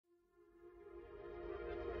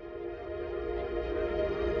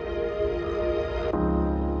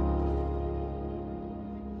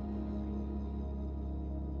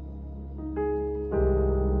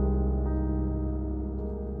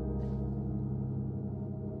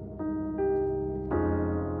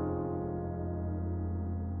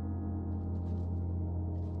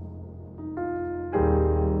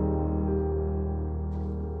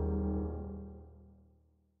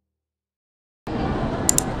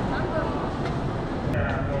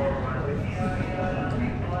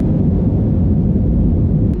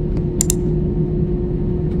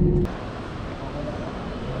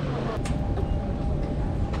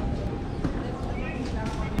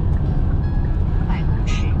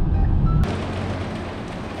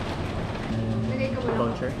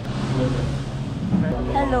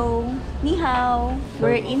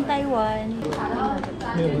We're in Taiwan.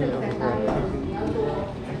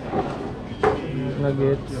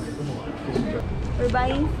 Nuggets. We're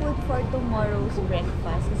buying food for tomorrow's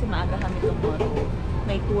breakfast kasi maaga kami tomorrow.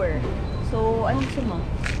 May tour. So, anong gusto mo?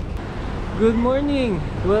 Good morning!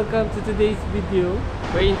 Welcome to today's video.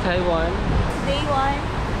 We're in Taiwan. Day 1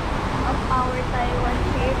 of our Taiwan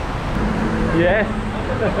trip. Yes!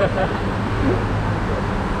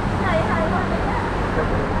 Hi!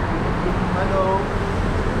 Hello!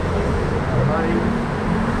 Hi!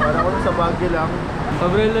 Parang ako sa Baguio lang.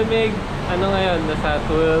 Sobrang lamig. Ano ngayon? Nasa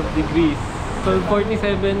 12 degrees. So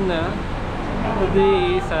 47 na.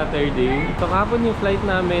 Today is Saturday. So kahapon yung flight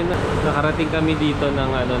namin, nakarating kami dito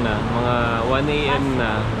ng ano na, mga 1 AM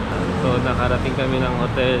na. So nakarating kami ng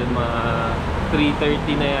hotel mga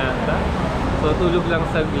 3:30 na yata. So tulog lang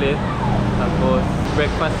saglit. Tapos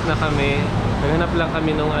breakfast na kami. Naghanap lang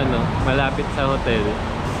kami nung ano, malapit sa hotel.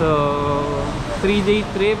 So 3-day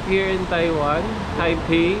trip here in Taiwan,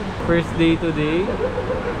 Taipei. First day today.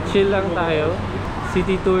 Chill lang tayo.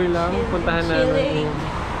 City tour lang. Puntahan namin.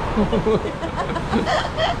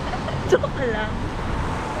 Joke lang.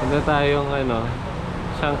 Punta tayong ano,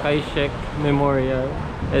 Shek Memorial.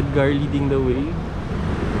 Edgar leading the way.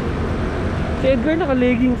 Si Edgar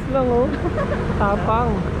naka-leggings lang oh.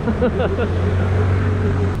 Tapang.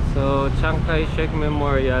 So, Shek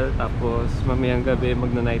Memorial. Tapos mamayang gabi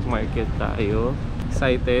magna-night market tayo.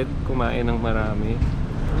 Excited kumain ng marami.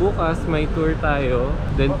 Bukas may tour tayo.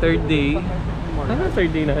 Then third day. Ano third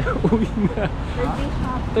day na? Uwi na.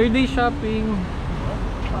 Third day shopping.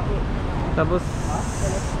 Tapos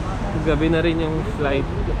gabi na rin yung flight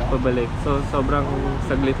pabalik. So sobrang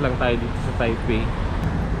saglit lang tayo dito sa Taipei.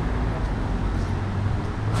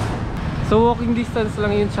 So walking distance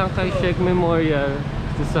lang yung Shek Memorial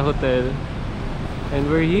dito sa hotel. And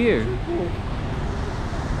we're here.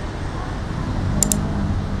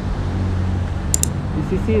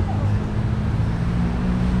 This is it.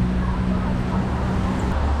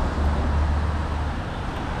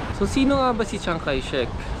 So sino nga ba si Chiang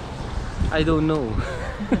Kai-shek? I don't know.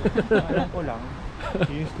 Alam ko lang.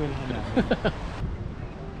 Yung school na namin.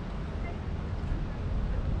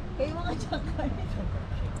 Kayo mga Chiang-kai.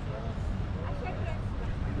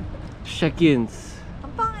 Shekins.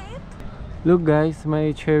 Ang pangit. Look guys,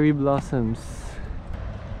 my cherry blossoms.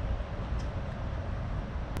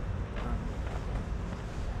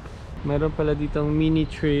 Meron pala ditong mini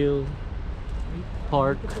trail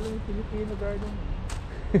park. Ito pala yung Filipino garden.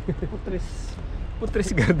 Putres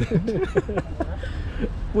garden.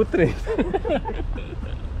 Putres.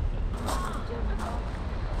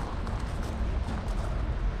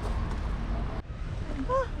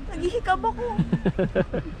 Naghihikab ako.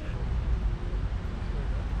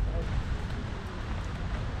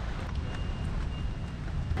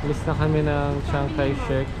 Alis na kami ng Chiang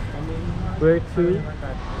Kai-shek. Where to?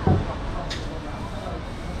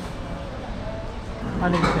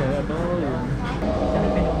 Ano yung sir? Ito yun.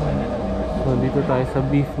 So dito tayo sa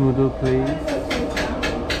beef noodle place.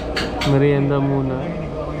 Merienda muna.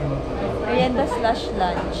 Merienda /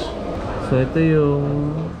 lunch. So ito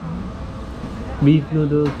yung beef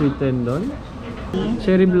noodle sweet tendon.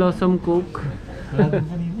 Cherry blossom coke.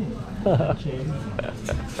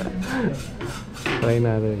 Try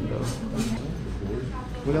natin ito.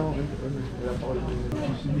 Wala ko. Wala pa ako.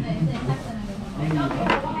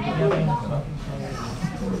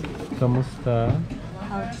 Kamusta?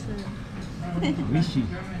 Wishy.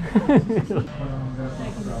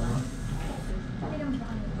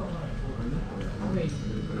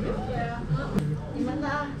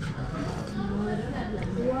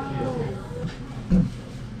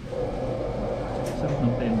 Sarap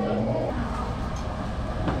ng tendon.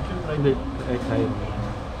 Hindi, excited.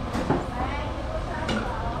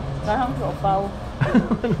 Parang sopaw.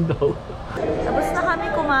 Ano daw? Tapos na kami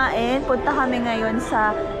kumain, punta kami ngayon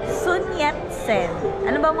sa Sun Yat-sen.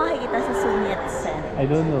 Ano ba makikita sa Sun Yat-sen? I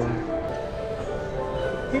don't know.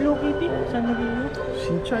 Hello Kitty? Saan naging yun?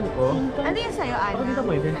 Shinchan ko. Ano yun sa'yo, Ana? Pakita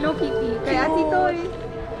mo yun. Hello Kitty. Kaya si Toy.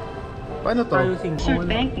 Paano to? Insert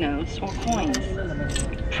banknotes or coins.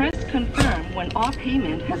 Press confirm when all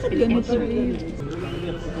payment has been inserted.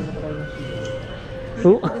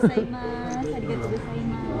 Oh. Gozaimasu. Arigatou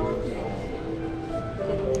gozaimasu.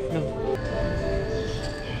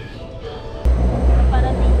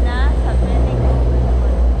 Parating na sa Ximending.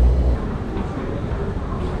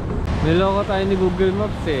 Niloko tayo ni Google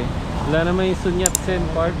Maps eh. Wala naman yung Sun Yat-sen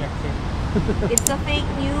Park. It's a fake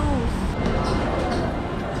news.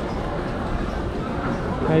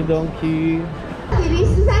 Hi Donkey. 体力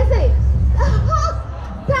13岁，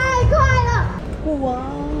太快了！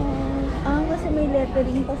 Wow! Ah, kasi may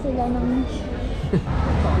lettering pa sila ng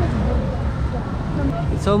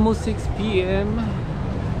It's almost 6 p.m.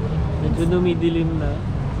 Medyo dumidilim na.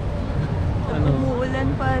 Ano?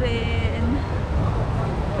 Umuulan pa rin.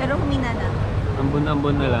 Pero humina na.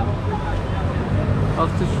 Ambon-ambon na lang.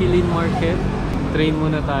 Off to Shilin Market. Train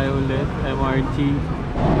muna tayo ulit. MRT.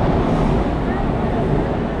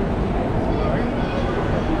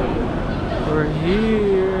 We're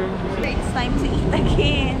here. It's time to eat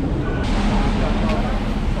again.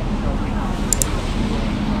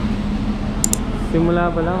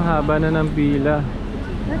 Simula pa lang, haba na ng pila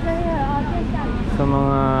sa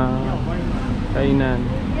mga kainan.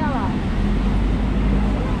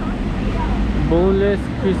 Boneless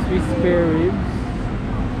crispy spare ribs.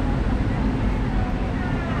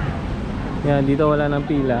 Yan, dito wala ng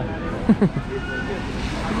pila.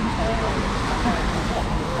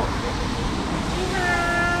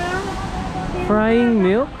 Frying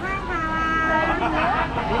milk?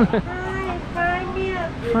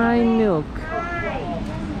 Frying milk.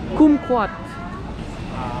 Kumquat.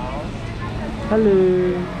 Hello.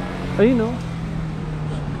 Ayun o.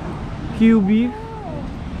 Q-beef.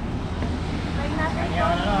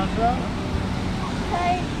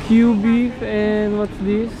 Q-beef and what's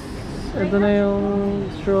this? Ito na yung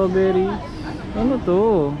strawberry. Ano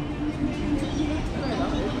to?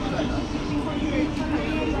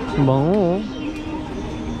 Bango.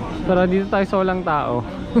 Tara, dito tayo sa walang tao.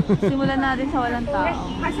 Simulan natin sa walang tao.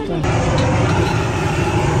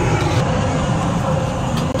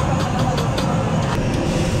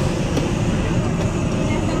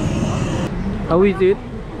 How is it?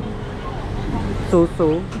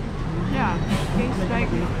 So-so. Yeah, tastes like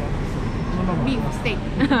beef steak.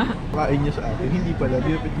 Kain niya sa atin, hindi pala,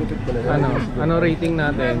 lupit-lupit pala. Ano rating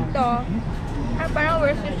natin? Ito, parang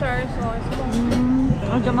Worcestershire sauce.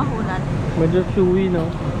 Medyo makunat. Medyo chewy, no?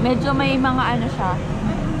 Medyo may mga ano siya.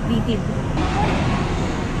 Litid.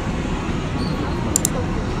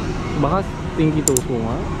 Baka Stinky Tofu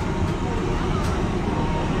nga.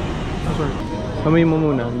 Amoy mo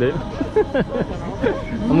muna, hindi?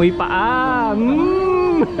 Amoy paa!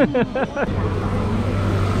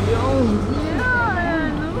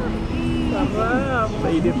 Sarap!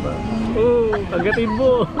 Painit pa. Oh, agatin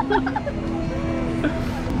mo!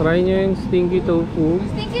 Try nyo yung Stinky Tofu.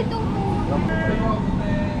 Stinky Tofu.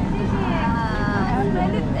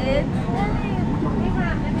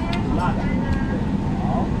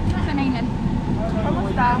 Sanay na.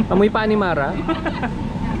 Kamusta? Amoy paa ni Mara?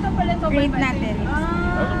 Ito pala ito. Rate natin.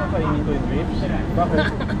 Ano makainin ko yung grapes? Bakit?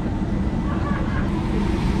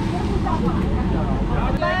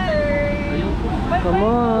 Come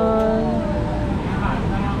on!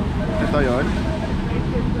 Ito yun?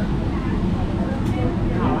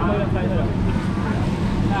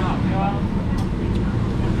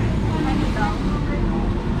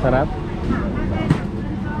 Sarap?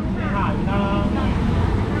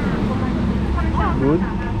 Good?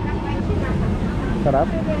 Sarap?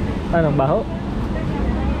 Ano, baho?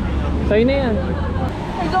 Sa'yo na yan.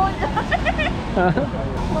 I don't Ha?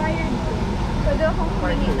 Pwede akong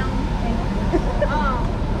kumain ng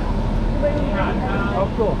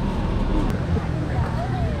Opo.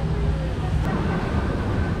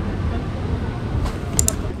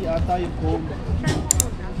 Hindi ata yung comb.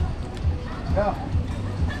 Yeah.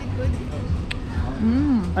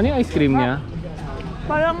 Ano yung ice cream niya?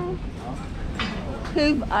 parang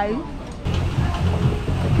cave eye.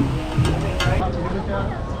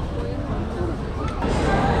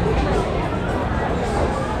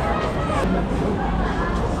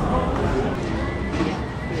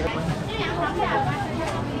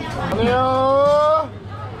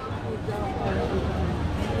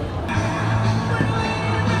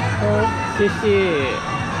 Sisi.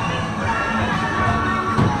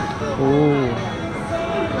 Oh.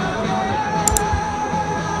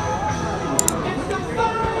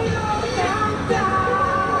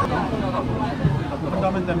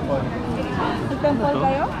 Daman temple. Temple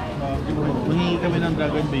kayo? Mahingi kami ng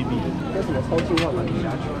dragon baby.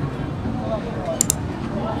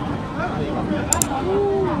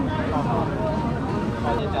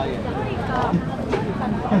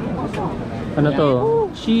 Ano to?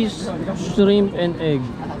 Cheese, shrimp, and egg.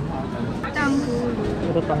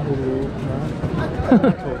 Pero panghulu.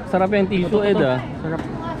 Sarap yung tissue, Ed, ah. Sarap.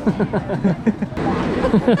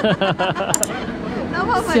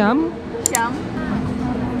 Siam? Chiang.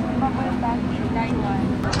 Papunta in Taiwan.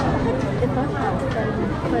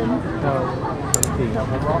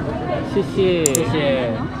 Sisi. Sisi.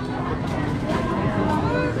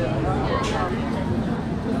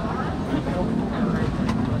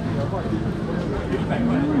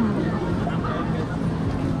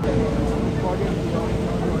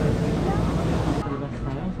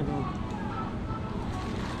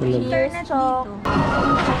 Cheers, Chok.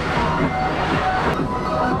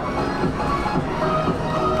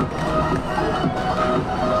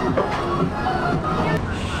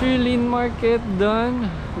 Shilin Market done.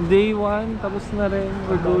 Day 1, tapos na rin.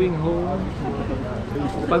 We're going home.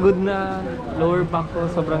 Pagod na. Lower back ko,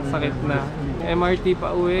 sobrang sakit na. MRT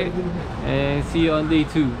pa uwi. And see you on day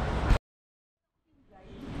 2.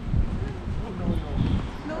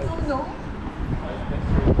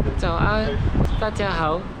 Saual, 大家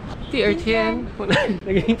好。第二天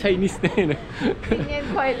，naging Chinese na yun.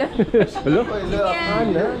 Hello?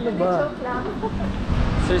 Ano ba?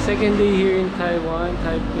 So second day here in Taiwan,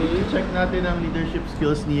 Taipei. Check natin ang leadership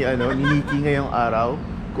skills ni Nikki ngayong araw.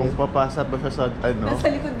 Kung papasa ba siya sa Nasa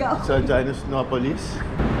likod ka. sa Janusnopolis.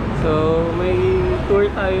 So may tour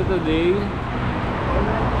tayo today.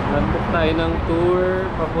 Nag-book tayo ng tour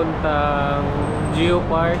papuntang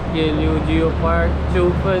Geopark, Yehliu Geopark,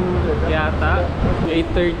 Jiufen yata.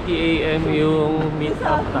 8:30 AM yung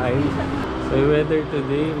meet-up time. So yung weather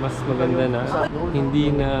today, mas maganda na.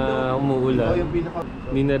 Hindi na umuulan.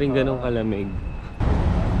 Hindi na rin ganong kalamig.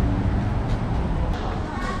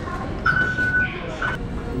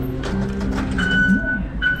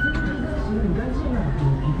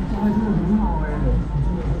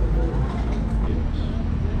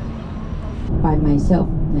 By myself.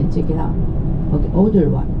 Then check it out. Okay, older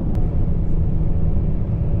one.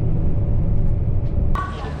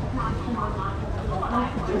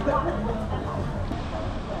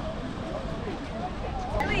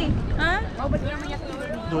 Ha?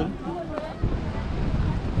 Doon.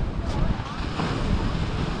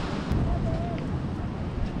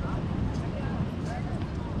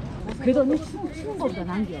 그래도 너 추운 거보다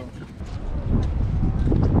남겨.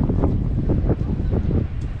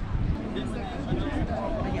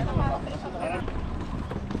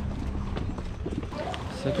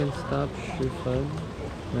 Second stop, Shifen.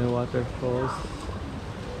 May waterfalls.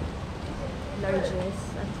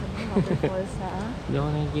 Largest. At sa waterfalls ha? Hindi ako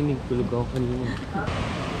nakikinig. Tulog ako kanina.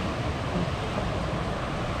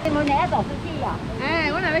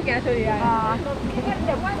 una vez que eso ya.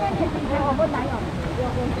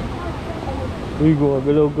 Uy,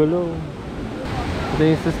 gumagalaw-galaw. Ito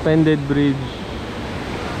yung suspended bridge.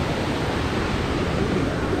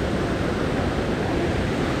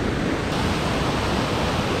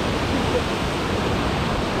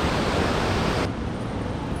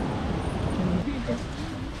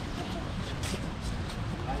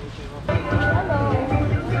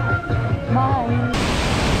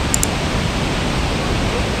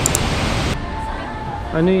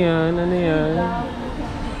 Ano yan? Ano yan?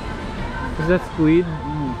 Is that squid?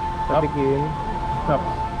 Patikin. Stop.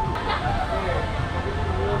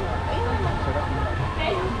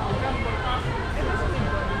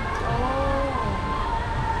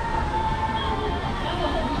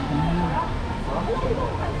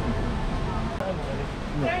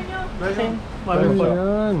 Ano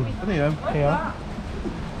yan? Ano yan? Kaya?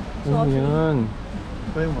 Ano yan?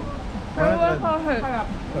 Try mo.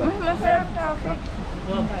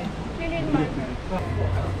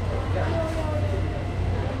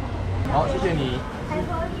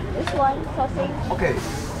 This one, sausage. Okay.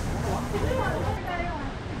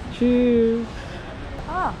 Cheers!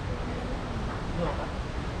 Ah.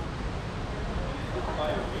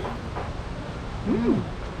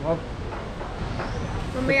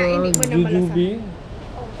 Mamaya hindi ko na Jujube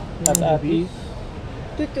malasan. at atis.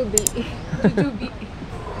 Jujube. Jujube.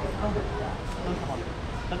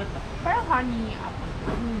 Parang honey apple.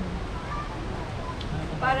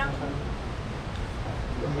 Parang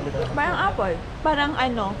apple. Parang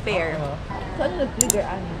ano, pear. So ano nag-trigger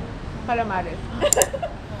ano? Calamares.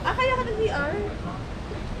 Kaya ka na-CR?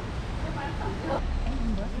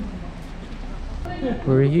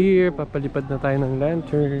 We're here. Papalipad na tayo ng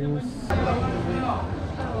lanterns.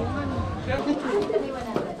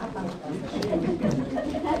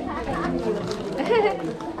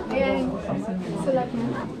 Ayan. Sulat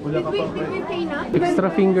na. Wala ka pa. Did we pay na?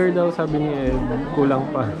 Extra finger daw sabi ni Ed. Kulang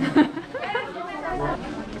pa.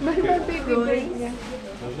 Bye-bye baby. Yeah.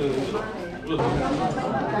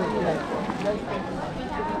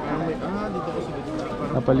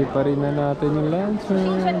 Napaliparin na natin yung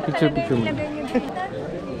lantern. Picture mo.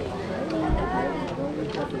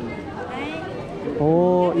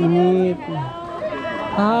 Oh, init.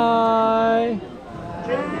 Hi!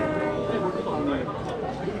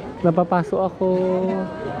 Napapaso ako.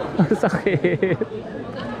 Ang sakit.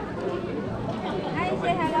 Hi,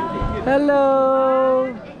 say hello. Hello!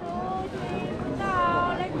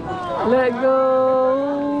 Let go!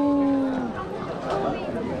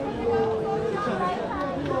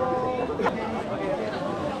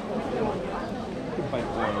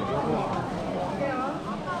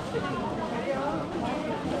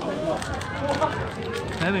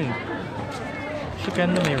 Ano yun?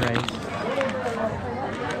 Chicken na may rice.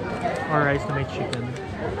 Or rice na may chicken.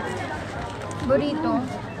 Burrito.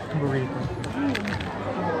 Burrito.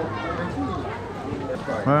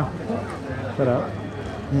 Ha? Sarap.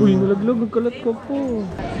 Uy, nalaglag. Nagkalat ka po.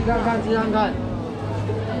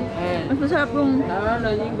 Mas masarap yung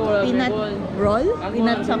peanut roll.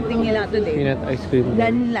 Peanut something nila today. Peanut ice cream.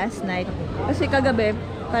 Than last night. Kasi kagabi,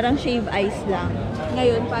 parang shave ice lang.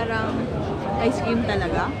 Ngayon, parang ice cream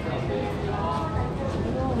talaga.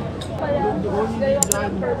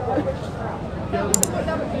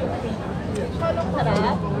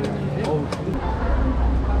 Sarap.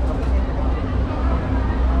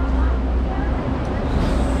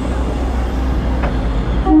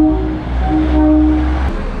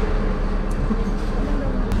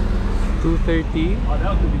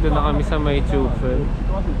 Dito na kami sa may Jiufen.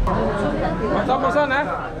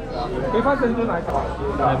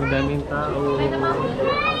 Dami-daming tao.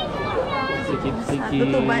 Sikip-sikip.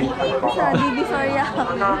 Tutuban sa Divisoria.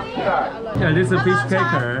 Yeah, this is a fish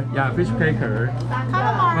cracker. Yeah, fish cracker.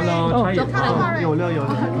 Hello, try it. Yolo.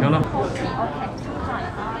 Yolo.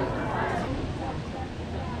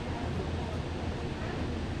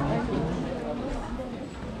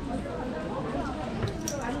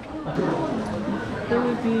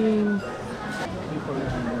 Philippines.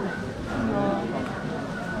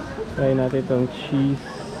 Try natin itong cheese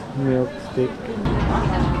milk stick.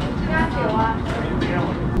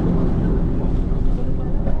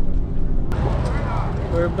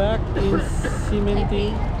 We're back in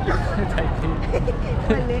Ximending.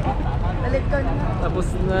 Taipei. Balik ko na. Tapos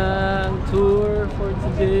na ang tour for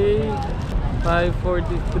today.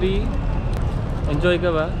 5:43. Enjoy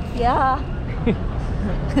ka ba? Yeah.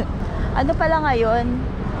 Ano pala ngayon?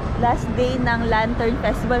 Last day ng Lantern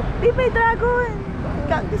Festival. May dragon!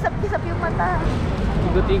 Kisap-kisap yung mata.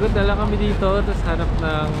 Ikot-ikot na lang kami dito, tapos hanap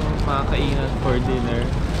ng mga kainan for dinner.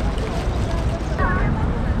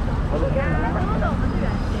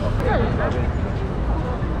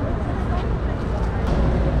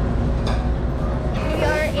 We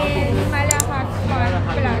are in Malahak Spot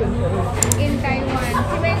Plus in Taiwan.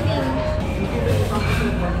 Ximending.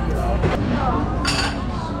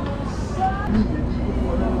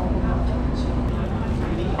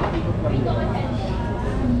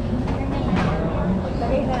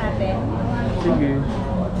 Lagay na natin. Sige.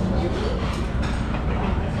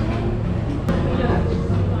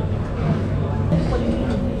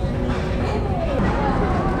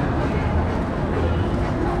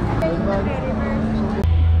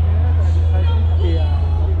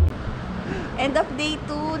 End of day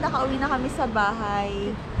 2, nakauwi na kami sa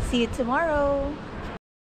bahay. See you tomorrow!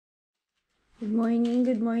 Good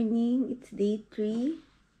morning. It's day 3.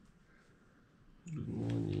 Good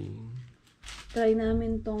morning. Try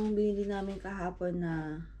namin tong binili namin kahapon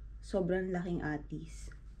na sobrang laking atis.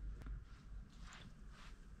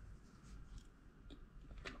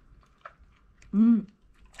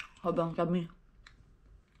 Habang kami.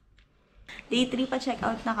 Day 3 pa check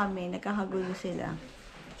out na kami. Nagkakagulo sila.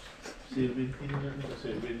 17 na.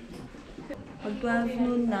 17. Pag 12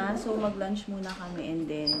 noon na, so mag-lunch muna kami and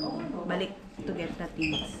then balik to get the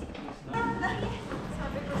things.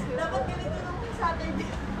 Dapat ganito lang kung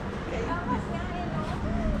Saturday.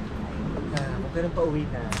 Huwag ka nang pauwi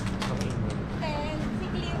na.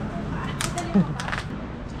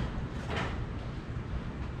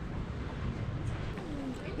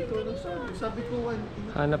 Sabi ko,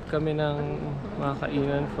 Hanap kami ng mga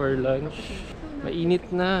kainan for lunch. Mainit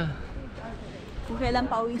na. Kung kailan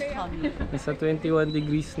pauwi kami. Nasa 21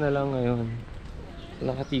 degrees na lang ngayon.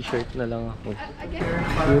 Naka-t-shirt na lang ako.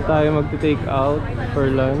 Dito tayo magte-take out for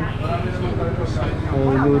lunch.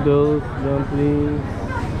 May noodles, dumplings.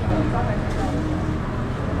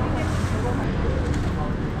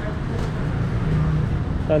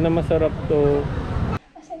 Sana masarap to.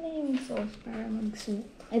 Asan na yung sauce para mag-soup?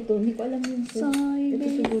 Ito, hindi ko alam yung soup. Ito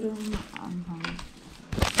siguro ang makaanghang.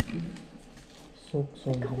 Soak.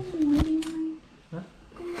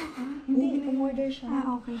 Hindi, umorder siya.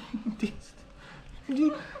 Okay. Hindi,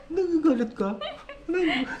 nagagalit ka?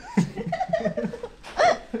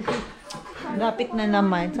 Lapit na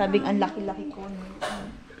naman. Sabing ang laki-laki ko.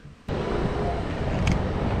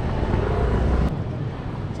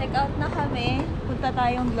 Check out na kami. Punta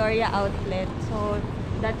tayong Gloria Outlets. So,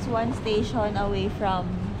 that's one station away from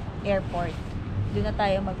airport. Doon na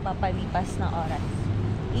tayo magpapalipas ng oras.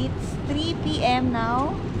 It's 3 p.m.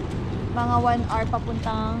 now. Mga 1 hour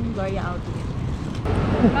papuntang Gloria Outlets.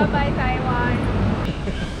 Bye-bye, Taiwan.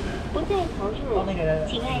 不再投入，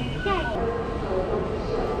请按下一个。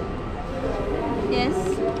Yes,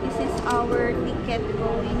 this is our ticket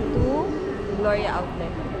going to Gloria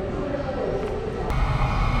Outlet.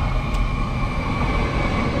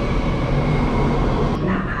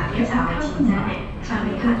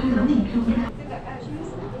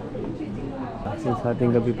 Since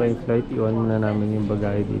ating gabi pa yung flight, iwan muna namin yung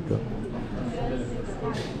bagahe dito.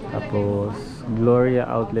 Tapos, Gloria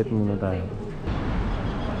Outlet muna tayo.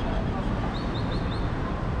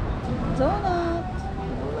 Donut!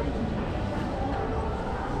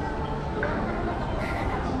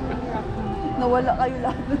 Nawala kayo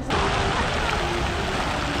lahat.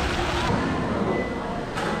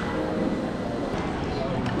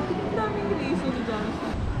 Daming reason dyan.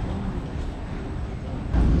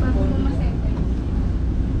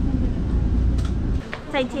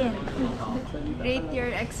 Rate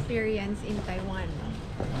your experience in Taiwan.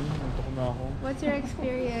 What's your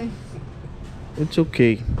experience? It's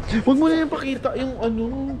okay. Huwag mo na yung pakita yung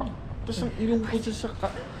ano. Tapos ang ilong ko sa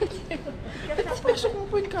saka. Pasok mo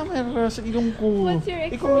po yung camera sa ilong ko. What's your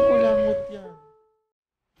Ikaw may kulangot yan.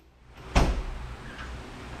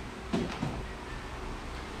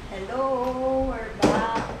 Hello! We're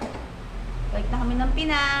back! Balik na kami ng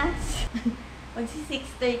Pinas! Magsi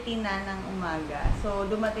 6:30 na ng umaga. So,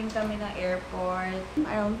 dumating kami ng airport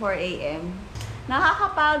around 4 AM.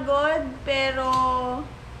 Nakakapagod, pero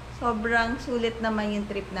sobrang sulit naman yung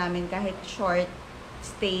trip namin kahit short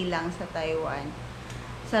stay lang sa Taiwan.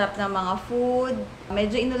 Sarap ng mga food.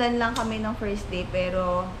 Medyo inulan lang kami ng first day,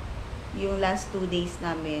 pero yung last 2 days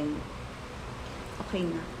namin, okay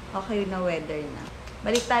na. Okay na weather na.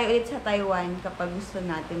 Balik tayo ulit sa Taiwan kapag gusto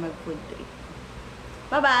natin mag-food trip.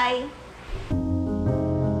 Bye-bye!